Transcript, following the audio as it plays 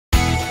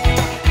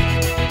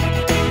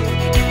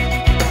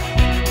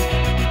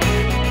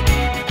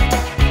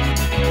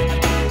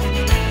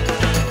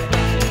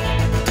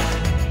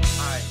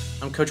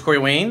Coach Corey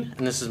Wayne,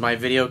 and this is my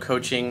video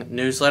coaching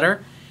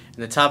newsletter.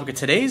 And the topic of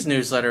today's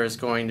newsletter is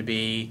going to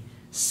be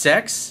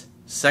sex,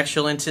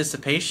 sexual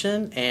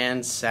anticipation,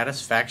 and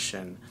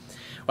satisfaction.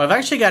 Well, I've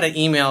actually got an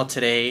email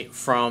today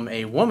from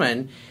a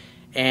woman,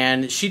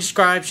 and she's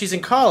in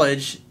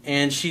college,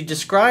 and she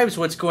describes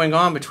what's going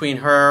on between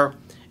her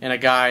and a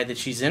guy that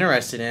she's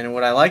interested in. And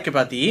what I like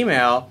about the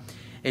email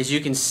is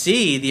you can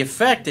see the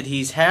effect that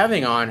he's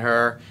having on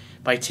her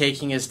by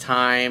taking his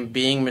time,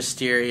 being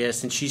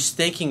mysterious, and she's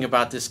thinking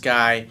about this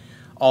guy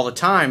all the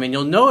time. And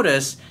you'll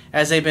notice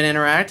as they've been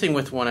interacting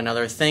with one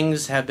another,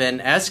 things have been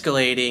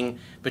escalating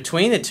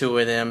between the two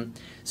of them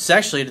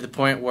sexually to the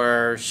point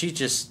where she's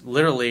just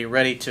literally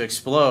ready to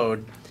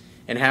explode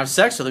and have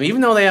sex with him.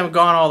 Even though they haven't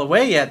gone all the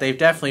way yet, they've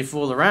definitely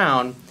fooled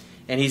around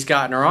and he's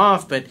gotten her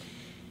off, but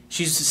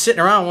she's sitting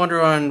around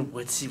wondering,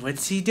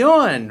 what's he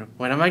doing?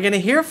 When am I going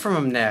to hear from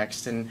him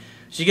next? And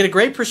so you get a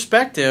great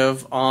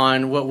perspective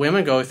on what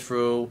women go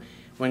through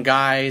when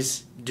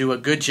guys do a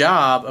good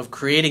job of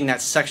creating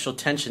that sexual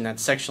tension, that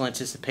sexual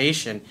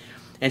anticipation.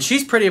 And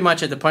she's pretty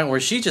much at the point where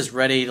she's just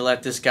ready to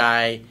let this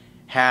guy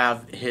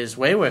have his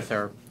way with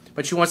her.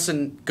 But she wants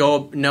to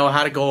know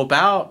how to go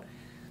about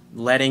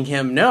letting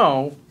him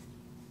know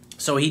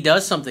so he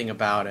does something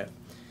about it.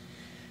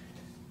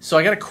 So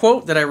I got a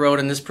quote that I wrote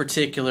on this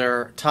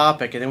particular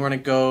topic, and then we're going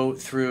to go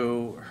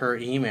through her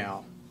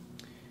email.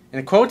 And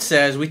the quote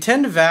says, "We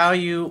tend to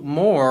value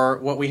more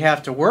what we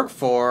have to work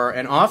for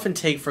and often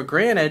take for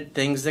granted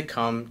things that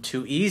come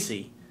too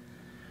easy.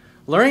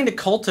 Learning to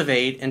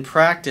cultivate and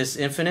practice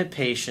infinite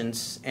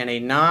patience and a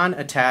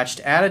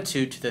non-attached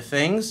attitude to the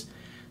things,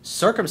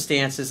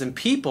 circumstances, and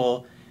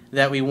people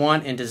that we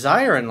want and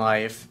desire in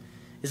life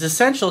is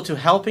essential to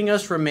helping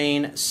us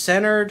remain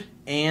centered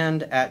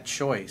and at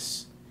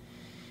choice.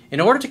 In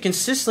order to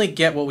consistently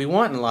get what we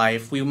want in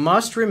life, we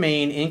must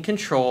remain in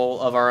control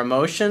of our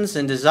emotions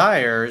and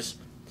desires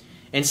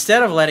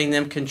instead of letting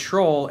them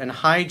control and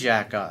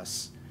hijack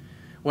us.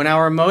 When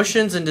our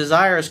emotions and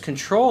desires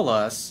control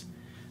us,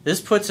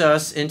 this puts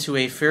us into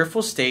a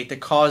fearful state that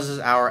causes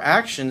our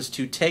actions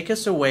to take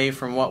us away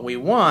from what we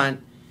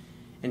want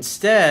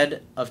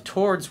instead of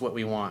towards what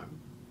we want."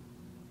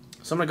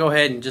 So I'm going to go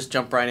ahead and just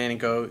jump right in and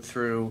go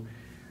through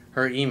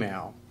her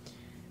email.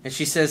 And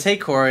she says, "Hey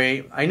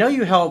Corey, I know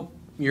you help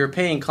your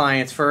paying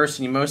clients first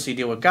and you mostly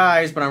deal with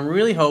guys, but I'm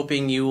really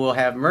hoping you will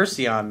have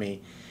mercy on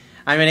me.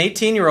 I'm an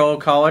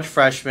 18-year-old college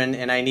freshman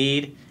and I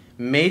need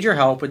major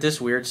help with this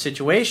weird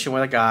situation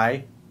with a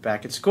guy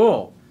back at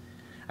school.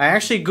 I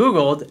actually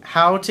Googled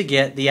how to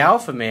get the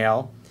alpha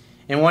male,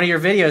 and one of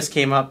your videos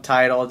came up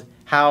titled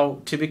How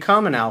to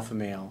Become an Alpha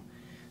Male.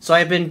 So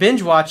I've been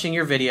binge watching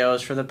your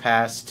videos for the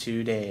past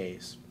 2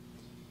 days.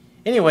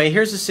 Anyway,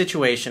 here's the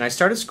situation. I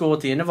started school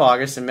at the end of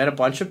August and met a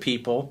bunch of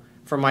people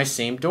from my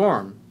same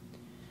dorm.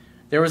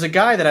 There was a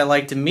guy that I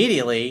liked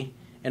immediately,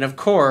 and of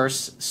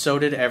course, so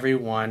did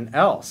everyone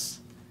else.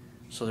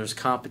 So there's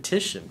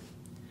competition.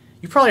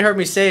 You've probably heard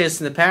me say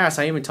this in the past.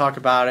 I even talk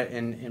about it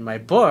in my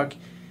book,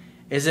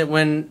 is that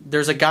when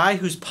there's a guy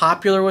who's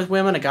popular with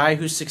women, a guy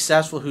who's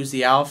successful, who's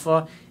the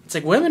alpha, it's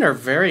like women are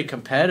very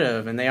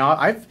competitive, and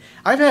I've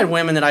had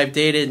women that I've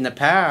dated in the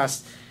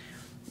past,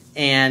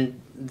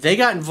 and they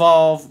got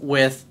involved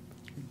with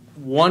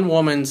one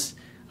woman's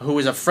who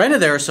was a friend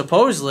of theirs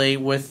supposedly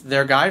with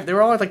their guy. They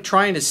were all like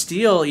trying to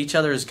steal each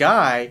other's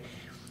guy,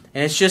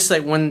 and it's just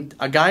like when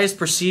a guy is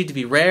perceived to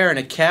be rare and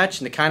a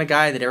catch and the kind of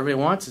guy that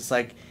everybody wants, it's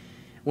like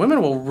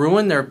women will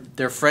ruin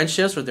their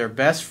friendships with their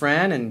best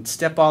friend and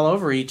step all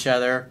over each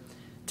other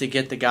to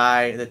get the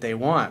guy that they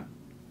want.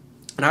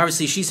 And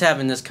obviously she's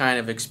having this kind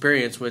of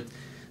experience with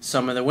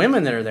some of the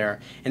women that are there.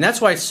 And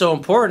that's why it's so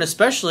important,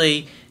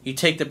 especially you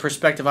take the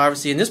perspective,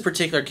 obviously in this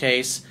particular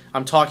case,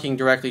 I'm talking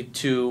directly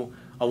to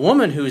a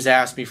woman who's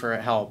asked me for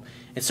help.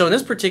 And so in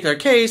this particular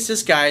case,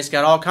 this guy's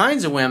got all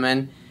kinds of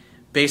women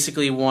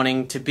basically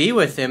wanting to be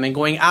with him and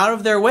going out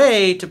of their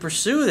way to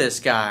pursue this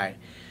guy.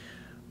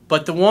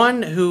 But the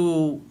one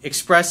who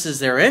expresses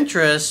their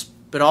interest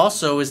but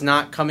also is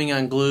not coming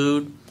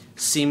unglued,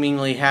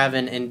 seemingly have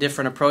an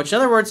indifferent approach. In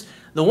other words,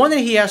 the one that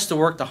he has to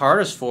work the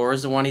hardest for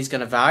is the one he's going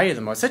to value the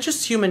most. That's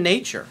just human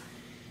nature.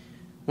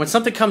 When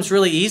something comes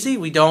really easy,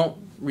 we don't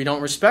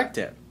respect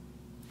it,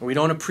 or we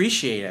don't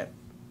appreciate it.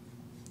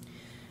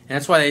 And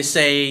that's why they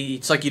say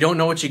it's like you don't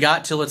know what you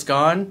got till it's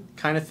gone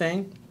kind of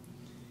thing.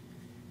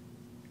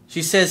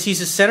 She says he's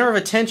the center of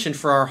attention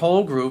for our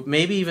whole group,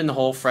 maybe even the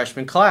whole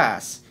freshman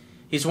class.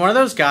 He's one of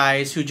those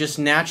guys who just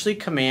naturally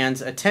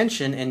commands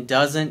attention and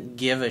doesn't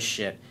give a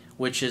shit,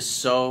 which is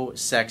so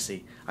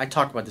sexy. I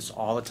talk about this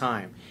all the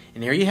time.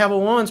 And here you have a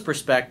woman's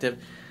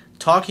perspective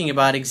talking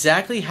about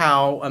exactly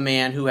how a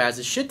man who has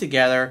his shit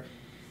together,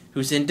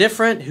 who's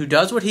indifferent, who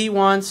does what he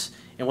wants,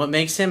 and what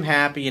makes him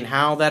happy, and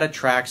how that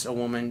attracts a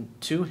woman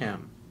to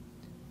him.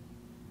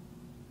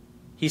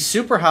 He's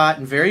super hot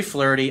and very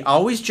flirty,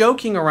 always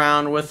joking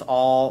around with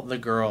all the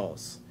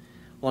girls.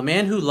 Well, a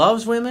man who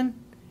loves women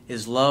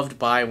is loved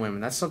by women.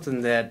 That's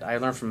something that I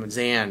learned from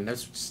Zan.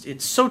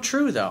 It's so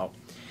true, though.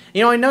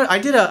 You know,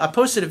 I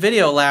posted a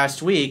video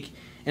last week,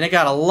 and it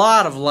got a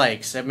lot of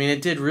likes. I mean,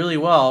 it did really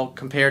well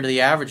compared to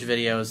the average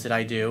videos that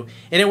I do,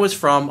 and it was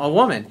from a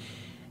woman.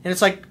 And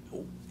it's like,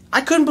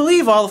 I couldn't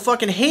believe all the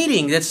fucking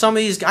hating that some of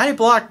these, I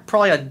blocked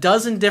probably a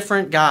dozen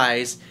different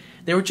guys.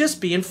 They were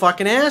just being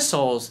fucking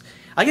assholes.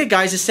 I get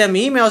guys that send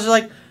me emails, they're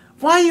like,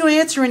 why are you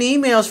answering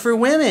emails for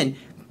women?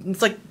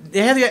 It's like,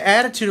 they have the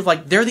attitude of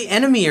like, they're the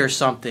enemy or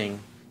something.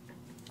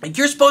 Like,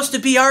 you're supposed to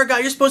be our guy,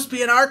 you're supposed to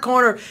be in our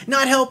corner,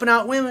 not helping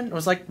out women. I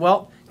was like,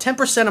 well,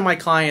 10% of my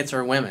clients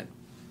are women.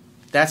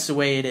 That's the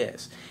way it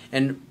is.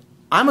 And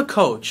I'm a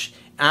coach.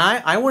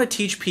 I want to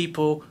teach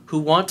people who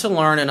want to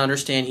learn and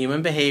understand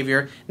human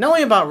behavior, not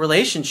only about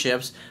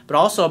relationships, but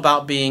also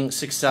about being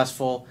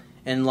successful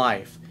in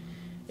life.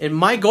 And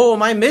my goal,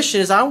 my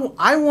mission is I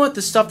want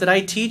the stuff that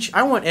I teach,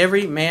 I want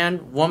every man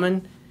and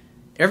woman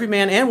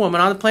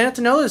on the planet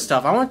to know this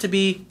stuff. I want it to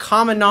be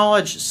common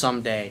knowledge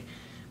someday,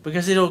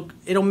 because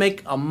it'll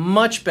make a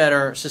much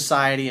better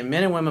society, and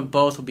men and women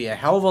both will be a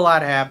hell of a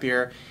lot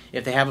happier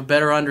if they have a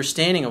better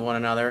understanding of one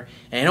another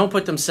and they don't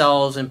put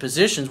themselves in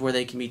positions where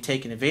they can be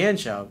taken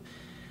advantage of.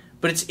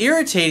 But it's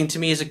irritating to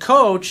me as a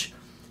coach.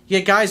 You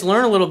get guys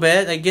learn a little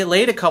bit, they get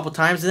laid a couple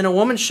times, and then a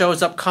woman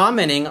shows up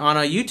commenting on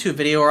a YouTube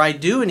video, or I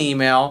do an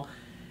email,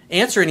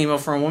 answer an email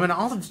from a woman,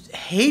 all the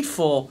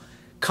hateful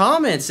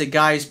comments that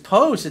guys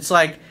post. It's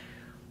like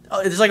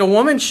a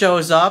woman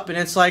shows up and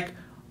it's like,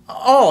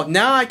 oh,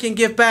 now I can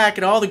get back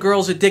at all the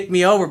girls that dick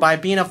me over by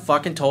being a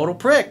fucking total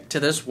prick to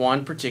this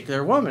one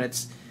particular woman.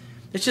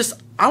 It's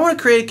just, I want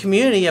to create a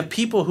community of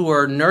people who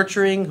are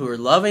nurturing, who are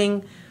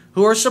loving,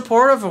 who are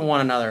supportive of one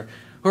another,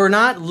 who are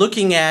not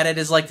looking at it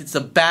as like it's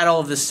the battle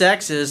of the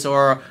sexes,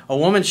 or a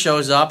woman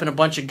shows up and a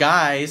bunch of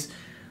guys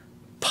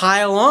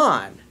pile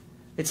on.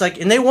 It's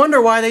like, and they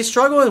wonder why they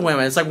struggle with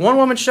women. It's like one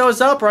woman shows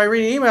up, or I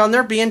read an email, and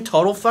they're being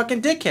total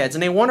fucking dickheads,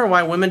 and they wonder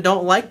why women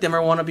don't like them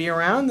or want to be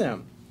around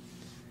them.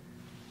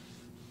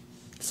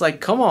 It's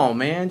like, come on,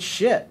 man,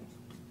 shit.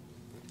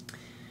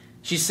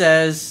 She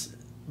says,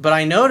 but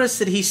I noticed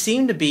that he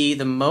seemed to be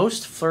the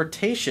most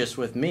flirtatious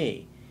with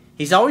me.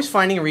 He's always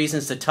finding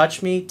reasons to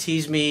touch me,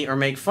 tease me, or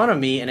make fun of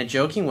me in a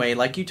joking way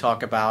like you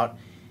talk about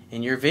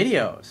in your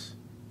videos.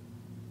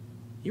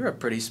 You're a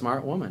pretty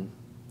smart woman.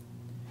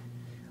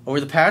 Over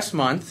the past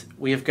month,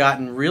 we have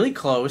gotten really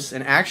close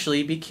and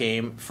actually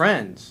became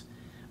friends.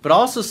 But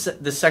also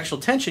the sexual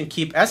tension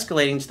keep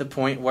escalating to the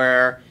point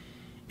where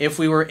if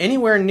we were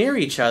anywhere near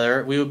each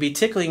other, we would be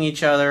tickling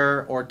each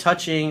other or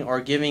touching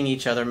or giving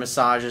each other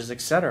massages,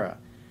 etc.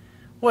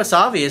 Well, it's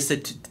obvious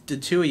that the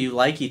two of you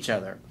like each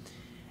other.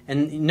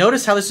 And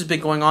notice how this has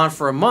been going on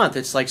for a month.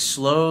 It's like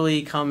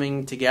slowly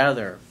coming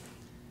together.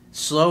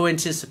 Slow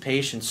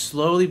anticipation,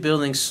 slowly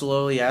building,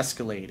 slowly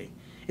escalating.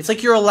 It's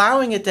like you're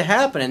allowing it to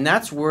happen, and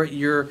that's where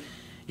you're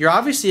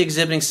obviously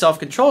exhibiting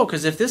self-control,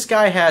 because if this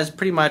guy has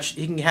pretty much,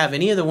 he can have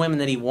any of the women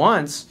that he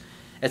wants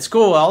at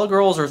school, all the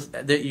girls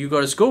that you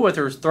go to school with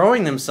are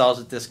throwing themselves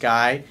at this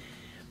guy,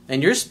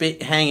 and you're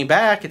hanging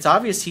back. It's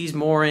obvious he's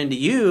more into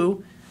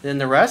you than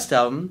the rest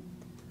of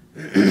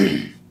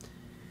them.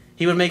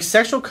 He would make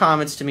sexual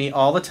comments to me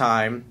all the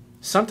time,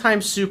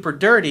 sometimes super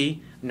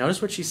dirty.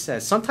 Notice what she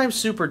says. Sometimes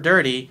super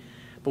dirty,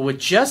 but with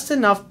just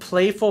enough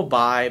playful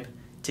vibe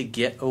to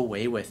get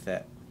away with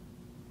it.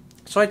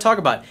 So I talk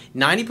about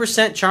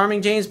 90%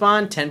 charming James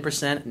Bond,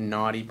 10%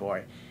 naughty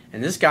boy.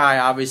 And this guy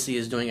obviously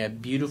is doing a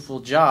beautiful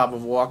job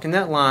of walking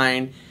that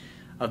line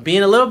of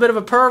being a little bit of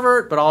a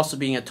pervert, but also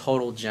being a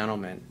total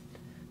gentleman.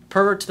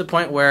 Pervert to the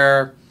point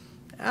where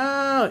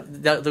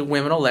the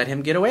women will let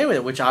him get away with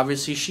it, which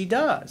obviously she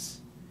does.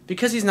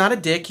 Because he's not a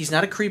dick, he's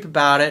not a creep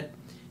about it.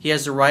 He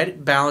has the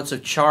right balance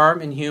of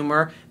charm and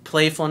humor,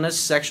 playfulness,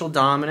 sexual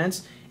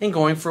dominance, and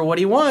going for what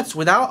he wants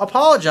without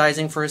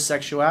apologizing for his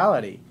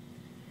sexuality,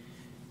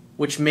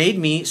 which made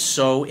me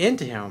so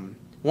into him.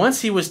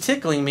 Once he was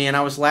tickling me and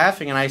I was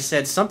laughing, and I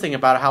said something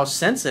about how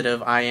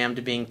sensitive I am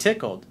to being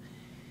tickled.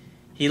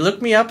 He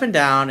looked me up and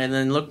down and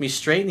then looked me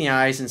straight in the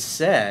eyes and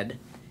said,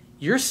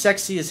 "You're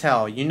sexy as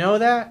hell. You know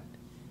that?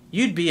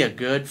 You'd be a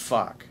good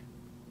fuck."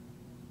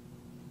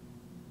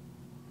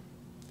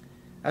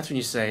 That's when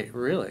you say,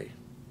 really?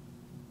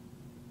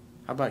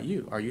 How about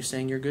you? Are you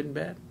saying you're good in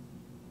bed?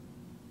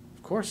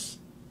 Of course.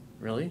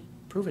 Really?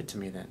 Prove it to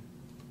me then.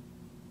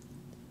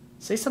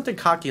 Say something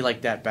cocky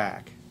like that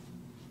back.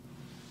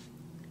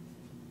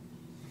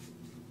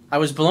 I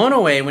was blown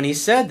away when he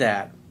said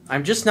that.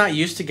 I'm just not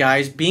used to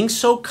guys being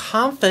so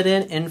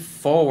confident and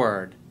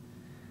forward.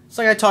 It's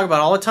like I talk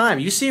about all the time.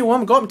 You see a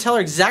woman, go up and tell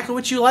her exactly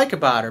what you like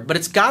about her. But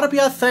it's got to be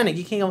authentic.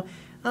 You can't go,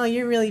 oh,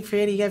 you're really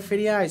pretty, you got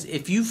pretty eyes.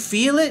 If you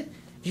feel it,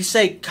 you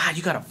say, God,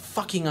 you got a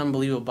fucking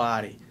unbelievable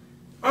body.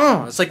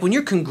 Oh, it's like when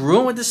you're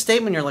congruent with this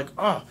statement, you're like,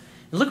 oh,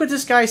 look what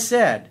this guy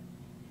said.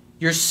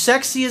 You're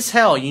sexy as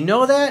hell. You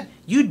know that?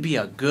 You'd be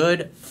a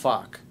good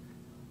fuck.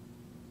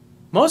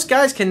 Most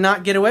guys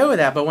cannot get away with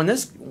that, but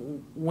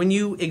when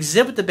you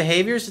exhibit the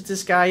behaviors that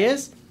this guy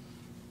is,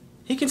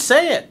 he can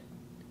say it,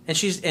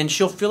 and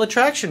she'll feel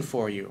attraction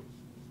for you.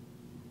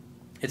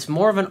 It's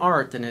more of an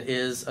art than it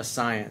is a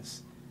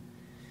science.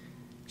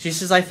 She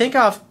says, I think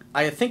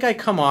I think I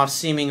come off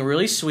seeming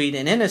really sweet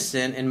and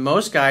innocent, and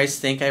most guys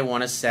think I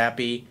want a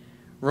sappy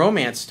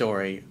romance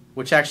story,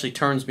 which actually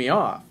turns me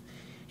off.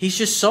 He's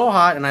just so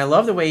hot, and I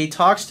love the way he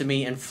talks to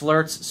me and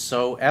flirts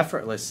so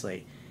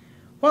effortlessly.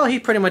 Well, he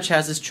pretty much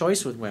has his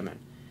choice with women.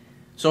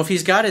 So if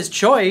he's got his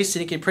choice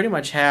and he can pretty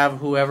much have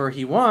whoever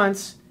he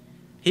wants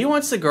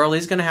the girl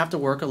he's going to have to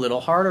work a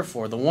little harder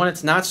for, the one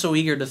that's not so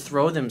eager to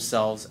throw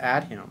themselves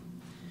at him.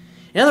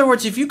 In other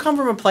words, if you come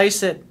from a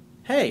place that,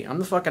 hey, I'm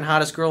the fucking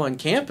hottest girl on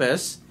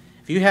campus,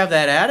 if you have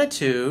that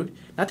attitude,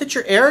 not that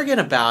you're arrogant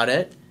about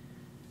it,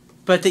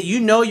 but that you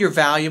know you're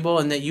valuable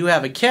and that you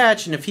have a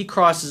catch, and if he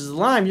crosses the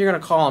line, you're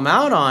going to call him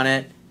out on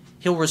it,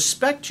 he'll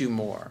respect you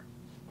more.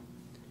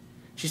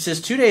 She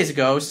says, 2 days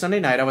ago, Sunday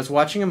night, I was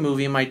watching a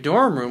movie in my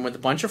dorm room with a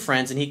bunch of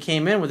friends, and he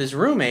came in with his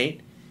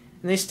roommate,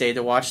 and they stayed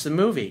to watch the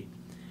movie.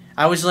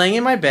 I was laying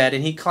in my bed,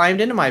 and he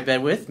climbed into my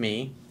bed with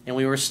me, and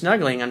we were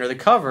snuggling under the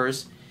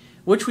covers,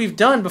 which we've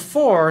done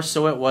before,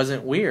 so it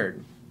wasn't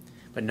weird.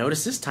 But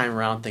notice this time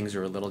around, things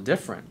are a little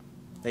different.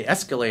 They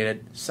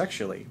escalated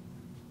sexually.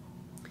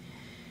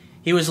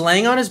 He was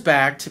laying on his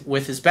back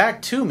with his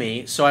back to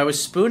me, so I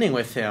was spooning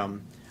with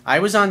him. I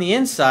was on the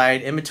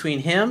inside, in between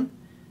him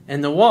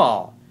and the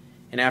wall,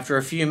 and after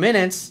a few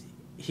minutes,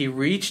 he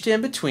reached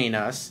in between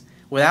us,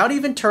 without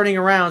even turning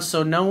around,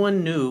 so no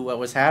one knew what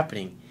was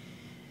happening.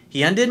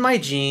 He undid my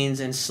jeans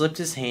and slipped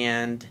his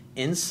hand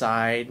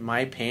inside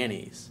my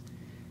panties.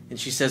 And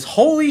she says,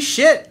 holy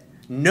shit!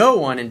 No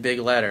one, in big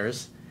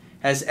letters,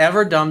 has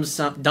ever done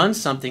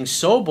something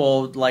so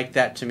bold like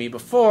that to me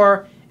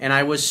before, and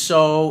I was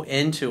so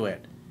into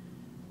it.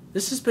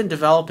 This has been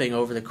developing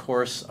over the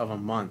course of a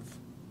month.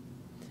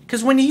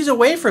 Because when he's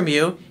away from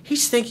you,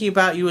 he's thinking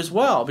about you as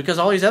well, because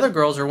all these other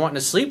girls are wanting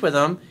to sleep with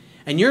him,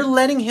 and you're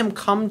letting him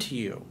come to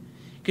you.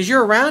 Because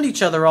you're around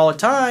each other all the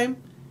time.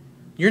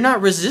 You're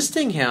not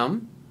resisting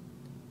him,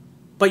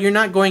 but you're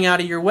not going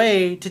out of your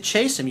way to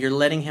chase him. You're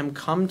letting him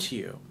come to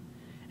you.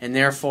 And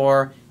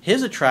therefore,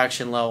 his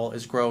attraction level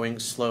is growing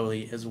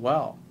slowly as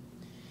well.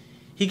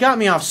 He got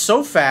me off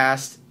so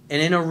fast,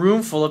 and in a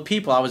room full of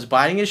people, I was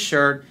biting his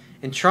shirt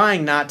and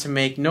trying not to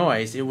make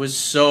noise. It was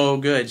so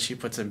good, she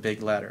puts in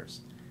big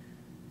letters.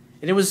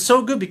 And it was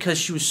so good because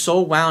she was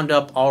so wound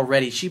up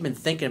already. She'd been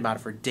thinking about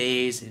it for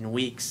days and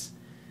weeks.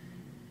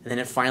 And then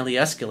it finally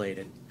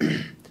escalated.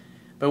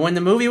 But when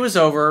the movie was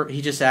over,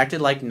 he just acted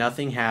like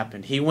nothing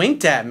happened. He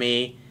winked at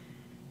me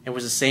and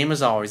was the same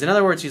as always. In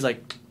other words, he's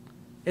like,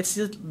 it's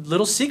a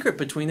little secret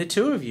between the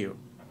two of you.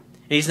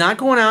 And he's not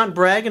going out and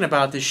bragging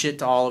about this shit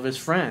to all of his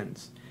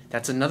friends.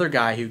 That's another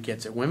guy who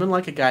gets it. Women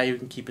like a guy who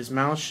can keep his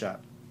mouth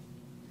shut.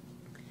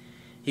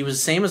 He was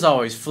the same as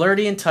always,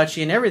 flirty and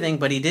touchy and everything,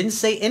 but he didn't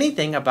say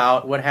anything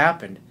about what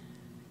happened.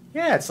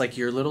 Yeah, it's like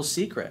your little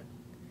secret.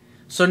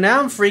 So now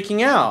I'm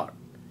freaking out.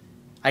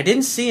 I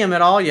didn't see him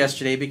at all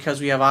yesterday because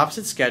we have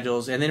opposite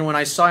schedules, and then when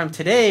I saw him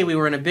today, we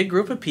were in a big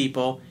group of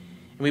people,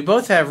 and we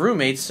both have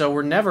roommates, so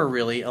we're never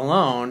really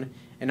alone,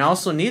 and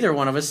also neither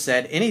one of us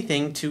said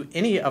anything to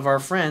any of our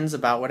friends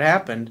about what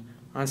happened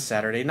on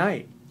Saturday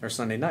night, or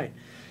Sunday night.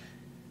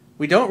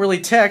 We don't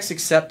really text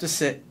except to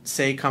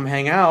say come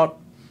hang out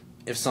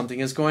if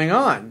something is going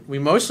on. We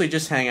mostly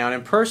just hang out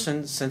in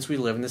person since we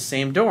live in the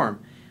same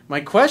dorm. My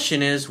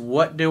question is,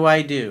 what do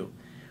I do?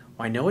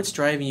 I know it's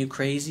driving you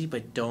crazy,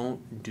 but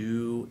don't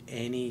do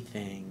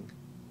anything.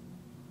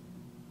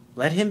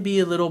 Let him be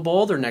a little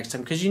bolder next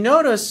time, because you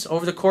notice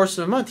over the course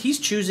of a month, he's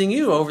choosing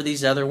you over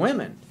these other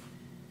women.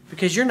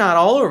 Because you're not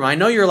all over him. I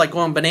know you're like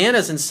going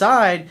bananas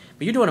inside,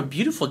 but you're doing a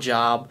beautiful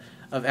job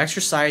of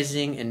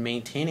exercising and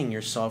maintaining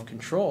your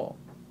self-control.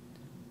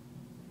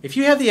 If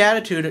you have the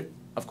attitude,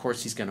 of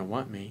course he's going to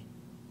want me,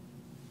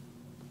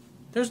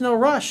 there's no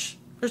rush.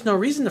 There's no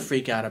reason to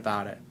freak out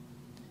about it.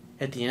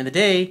 At the end of the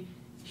day,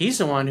 he's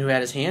the one who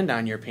had his hand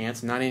on your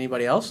pants, not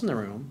anybody else in the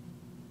room.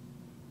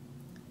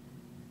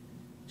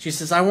 She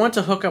says, I want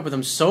to hook up with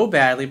him so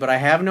badly, but I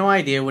have no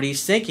idea what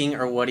he's thinking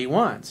or what he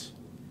wants.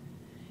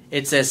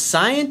 It's a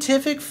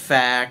scientific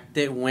fact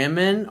that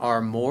women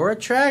are more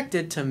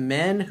attracted to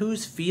men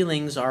whose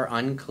feelings are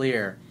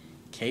unclear.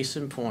 Case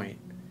in point.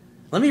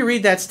 Let me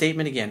read that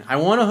statement again. I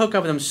want to hook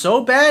up with him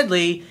so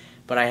badly,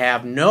 but I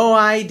have no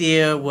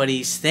idea what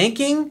he's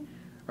thinking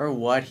or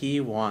what he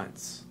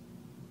wants.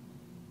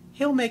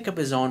 He'll make up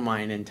his own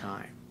mind in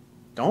time.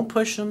 Don't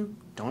push him.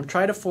 Don't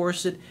try to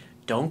force it.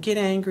 Don't get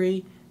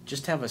angry.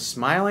 Just have a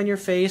smile on your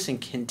face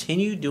and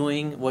continue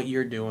doing what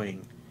you're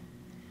doing.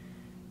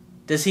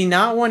 Does he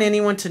not want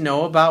anyone to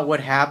know about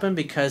what happened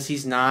because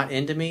he's not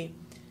into me?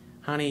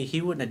 Honey, he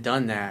wouldn't have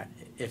done that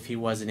if he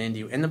wasn't into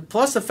you. And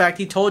plus the fact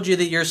he told you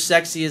that you're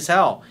sexy as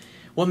hell.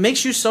 What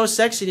makes you so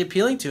sexy and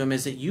appealing to him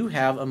is that you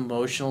have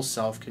emotional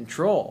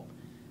self-control.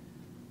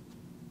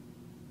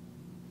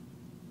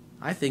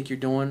 I think you're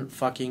doing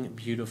fucking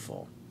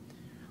beautiful.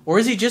 Or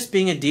is he just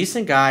being a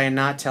decent guy and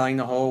not telling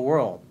the whole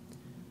world?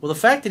 Well, the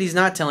fact that he's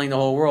not telling the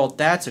whole world,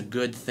 that's a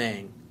good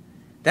thing.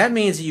 That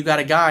means that you got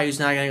a guy who's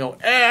not going to go,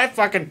 hey, I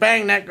fucking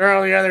banged that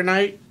girl the other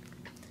night.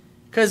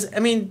 Because, I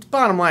mean,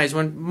 bottom line is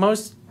when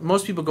most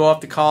people go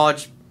off to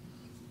college,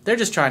 They're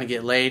just trying to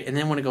get laid and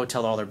then want to go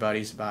tell all their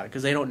buddies about it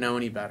because they don't know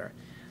any better.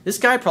 This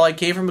guy probably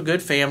came from a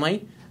good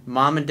family.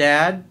 Mom and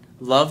dad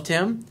loved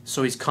him,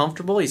 so he's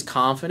comfortable, he's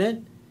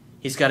confident,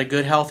 he's got a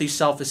good, healthy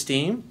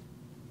self-esteem.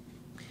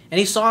 And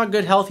he saw a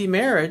good, healthy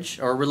marriage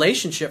or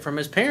relationship from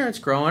his parents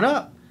growing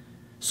up.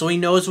 So he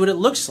knows what it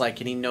looks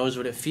like and he knows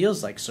what it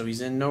feels like, so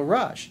he's in no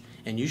rush.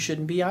 And you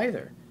shouldn't be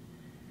either.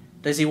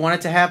 Does he want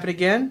it to happen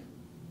again?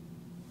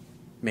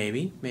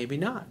 Maybe, maybe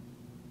not.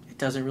 It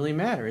doesn't really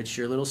matter. It's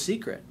your little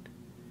secret.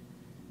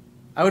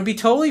 I would be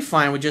totally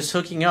fine with just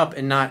hooking up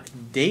and not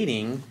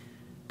dating,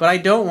 but I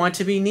don't want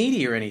to be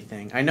needy or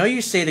anything. I know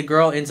you say the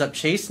girl ends up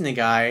chasing the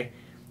guy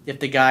if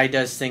the guy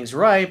does things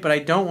right, but I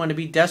don't want to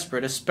be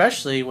desperate,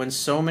 especially when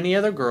so many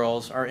other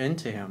girls are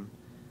into him.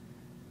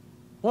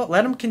 Well,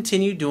 let him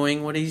continue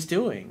doing what he's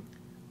doing.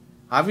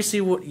 Obviously,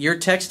 you're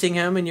texting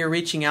him and you're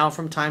reaching out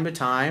from time to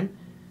time.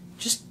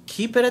 Just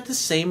keep it at the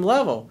same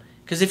level.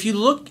 Because if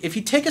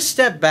you take a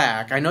step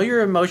back, I know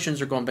your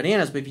emotions are going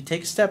bananas, but if you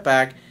take a step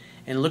back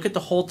and look at the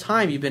whole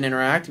time you've been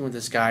interacting with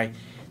this guy,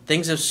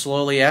 things have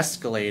slowly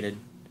escalated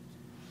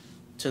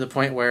to the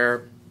point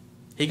where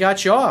he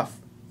got you off.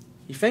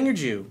 He fingered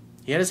you.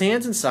 He had his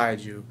hands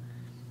inside you.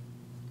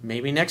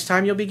 Maybe next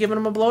time you'll be giving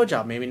him a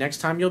blowjob. Maybe next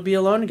time you'll be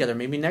alone together.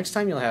 Maybe next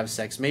time you'll have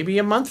sex. Maybe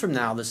a month from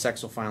now the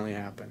sex will finally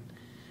happen.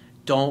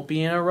 Don't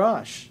be in a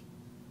rush.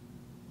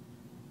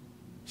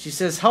 She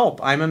says, help,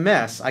 I'm a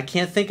mess. I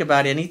can't think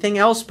about anything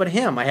else but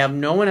him. I have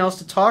no one else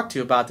to talk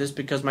to about this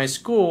because my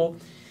school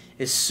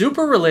is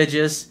super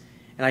religious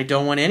and I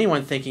don't want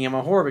anyone thinking I'm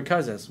a whore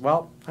because of this.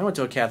 Well, I went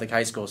to a Catholic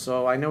high school,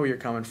 so I know where you're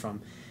coming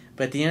from.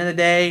 But at the end of the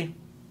day,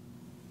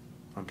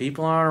 when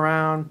people aren't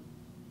around,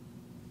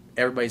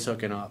 everybody's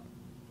hooking up.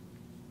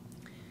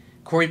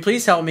 Corey,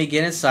 please help me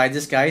get inside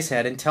this guy's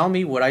head and tell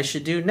me what I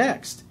should do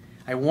next.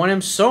 I want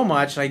him so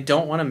much and I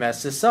don't want to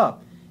mess this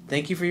up.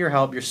 Thank you for your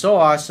help. You're so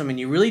awesome and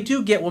you really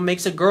do get what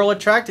makes a girl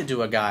attracted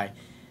to a guy.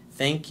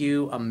 Thank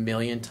you a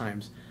million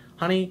times.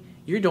 Honey,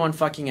 you're doing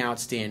fucking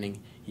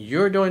outstanding.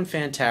 You're doing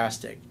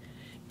fantastic.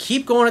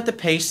 Keep going at the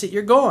pace that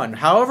you're going.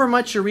 However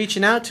much you're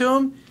reaching out to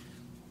him,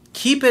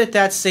 keep it at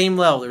that same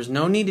level. There's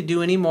no need to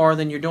do any more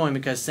than you're doing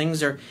because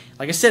things are,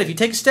 like I said, if you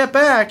take a step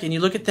back and you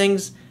look at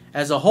things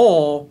as a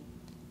whole,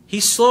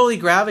 he's slowly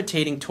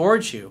gravitating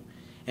towards you.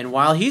 And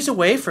while he's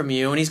away from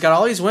you and he's got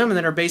all these women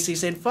that are basically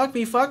saying,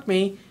 fuck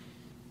me,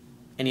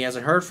 and he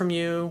hasn't heard from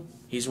you,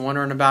 he's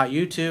wondering about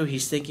you two,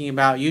 he's thinking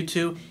about you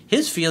two,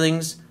 his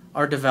feelings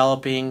are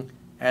developing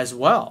as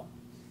well.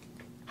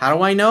 How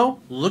do I know?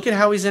 Look at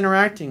how he's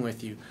interacting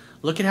with you.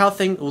 Look at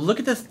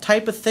the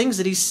type of things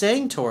that he's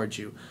saying towards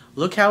you.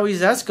 Look how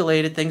he's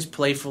escalated things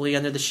playfully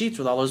under the sheets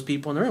with all those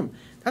people in the room.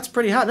 That's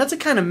pretty hot. That's the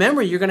kind of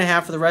memory you're going to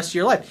have for the rest of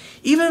your life.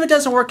 Even if it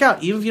doesn't work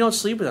out, even if you don't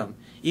sleep with him,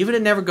 even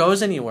if it never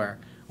goes anywhere.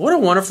 What a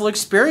wonderful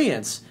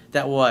experience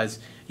that was.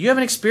 You have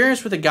an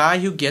experience with a guy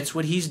who gets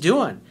what he's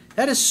doing.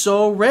 That is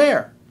so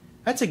rare.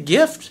 That's a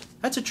gift.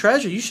 That's a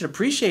treasure. You should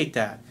appreciate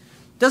that.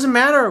 It doesn't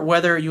matter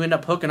whether you end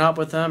up hooking up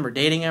with him or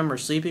dating him or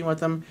sleeping with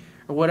him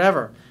or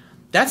whatever.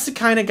 That's the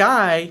kind of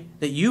guy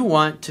that you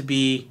want to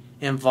be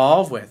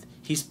involved with.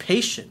 He's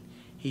patient.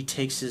 He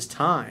takes his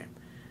time.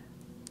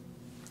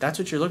 That's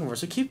what you're looking for.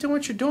 So keep doing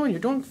what you're doing.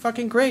 You're doing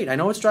fucking great. I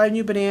know it's driving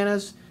you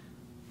bananas,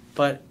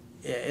 but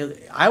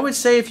I would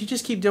say if you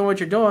just keep doing what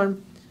you're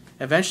doing,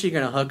 eventually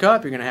you're going to hook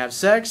up, you're going to have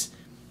sex,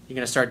 you're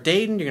going to start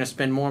dating, you're going to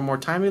spend more and more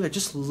time together.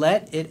 Just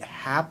let it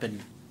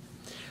happen.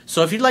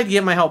 So if you'd like to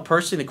get my help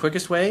personally, the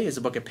quickest way is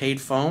to book a paid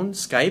phone,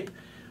 Skype,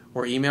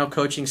 or email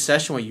coaching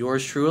session with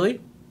yours truly.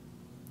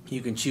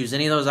 You can choose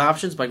any of those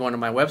options by going to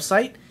my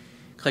website,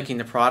 clicking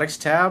the products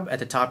tab at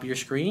the top of your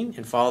screen,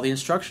 and follow the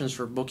instructions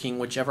for booking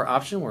whichever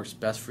option works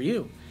best for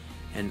you.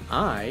 And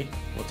I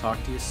will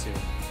talk to you soon.